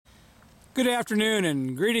Good afternoon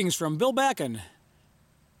and greetings from Bill Becken.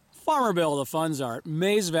 Farmer Bill, the funds are at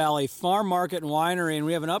Mays Valley Farm Market and Winery, and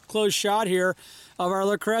we have an up-close shot here of our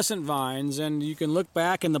LaCrescent vines, and you can look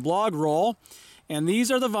back in the blog roll, and these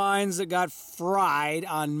are the vines that got fried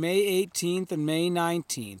on May 18th and May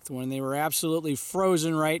 19th when they were absolutely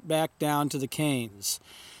frozen right back down to the canes.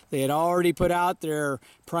 They had already put out their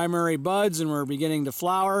primary buds and were beginning to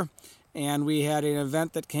flower, and we had an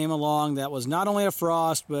event that came along that was not only a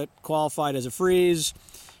frost but qualified as a freeze,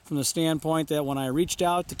 from the standpoint that when I reached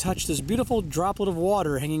out to touch this beautiful droplet of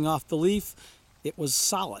water hanging off the leaf, it was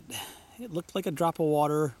solid. It looked like a drop of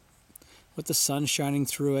water with the sun shining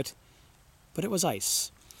through it, but it was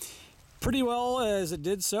ice. Pretty well as it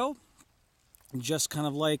did so, just kind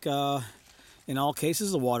of like in all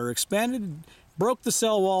cases, the water expanded, broke the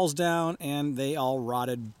cell walls down, and they all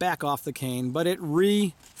rotted back off the cane, but it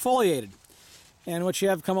refoliated. And what you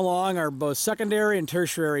have come along are both secondary and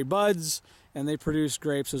tertiary buds, and they produce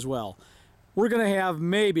grapes as well. We're going to have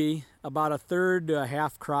maybe about a third to a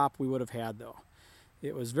half crop we would have had, though.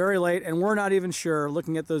 It was very late, and we're not even sure,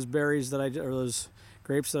 looking at those berries that or those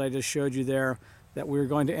grapes that I just showed you there, that we're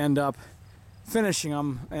going to end up finishing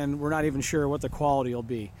them, and we're not even sure what the quality will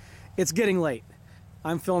be. It's getting late.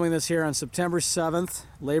 I'm filming this here on September 7th,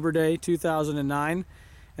 Labor Day 2009,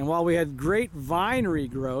 and while we had great vine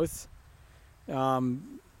regrowth,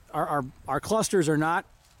 our clusters are not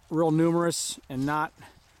real numerous and not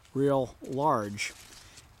real large.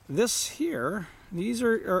 This here, these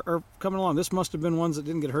are coming along. This must have been ones that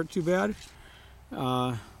didn't get hurt too bad.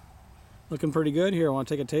 Looking pretty good. Here, I want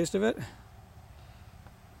to take a taste of it.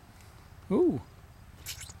 Ooh.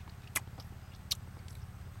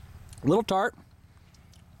 A little tart.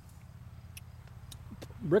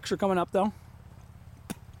 Bricks are coming up though.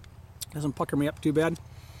 Doesn't pucker me up too bad.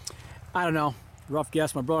 I don't know. Rough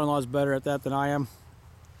guess. My brother-in-law is better at that than I am.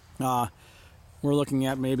 We're looking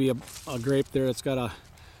at maybe a grape there that's got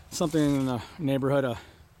something in the neighborhood of,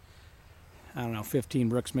 I don't know, 15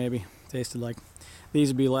 bricks maybe. Tasted like. These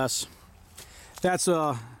would be less. That's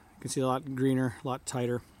you can see a lot greener, a lot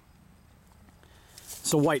tighter.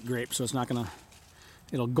 It's a white grape, so it's not gonna.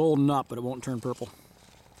 It'll golden up, but it won't turn purple.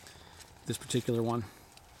 This particular one.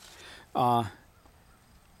 But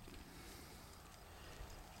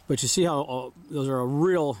you see how those are a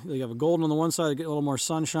real, you have a golden on the one side, you get a little more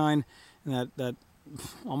sunshine, and that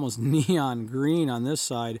almost neon green on this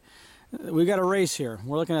side. We got a race here.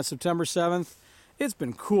 We're looking at September 7th. It's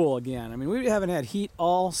been cool again. I mean, we haven't had heat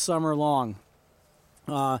all summer long.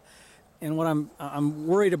 And what I'm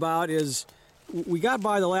worried about is we got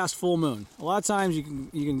by the last full moon. A lot of times you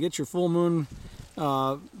can get your full moon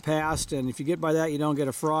passed, and if you get by that, you don't get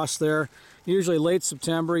a frost there. Usually late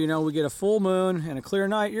September, you know, we get a full moon and a clear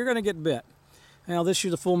night, you're going to get bit. Now this year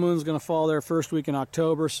the full moon's going to fall there first week in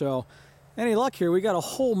October, so any luck here, we got a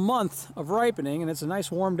whole month of ripening, and it's a nice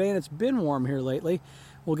warm day, and it's been warm here lately.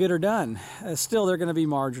 We'll get her done. Still, they're going to be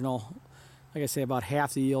marginal. Like I say, about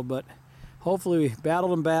half the yield, but hopefully we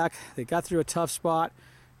battled them back. They got through a tough spot,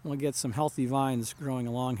 and we'll get some healthy vines growing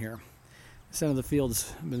along here. The center of the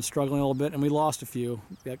field's been struggling a little bit, and we lost a few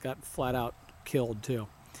that got flat out killed too.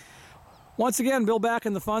 Once again, Bill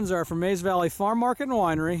Becken, the funds are from Mays Valley Farm Market and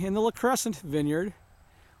Winery in the LaCrescent Vineyard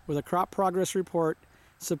with a crop progress report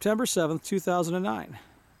September 7th, 2009.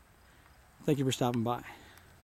 Thank you for stopping by.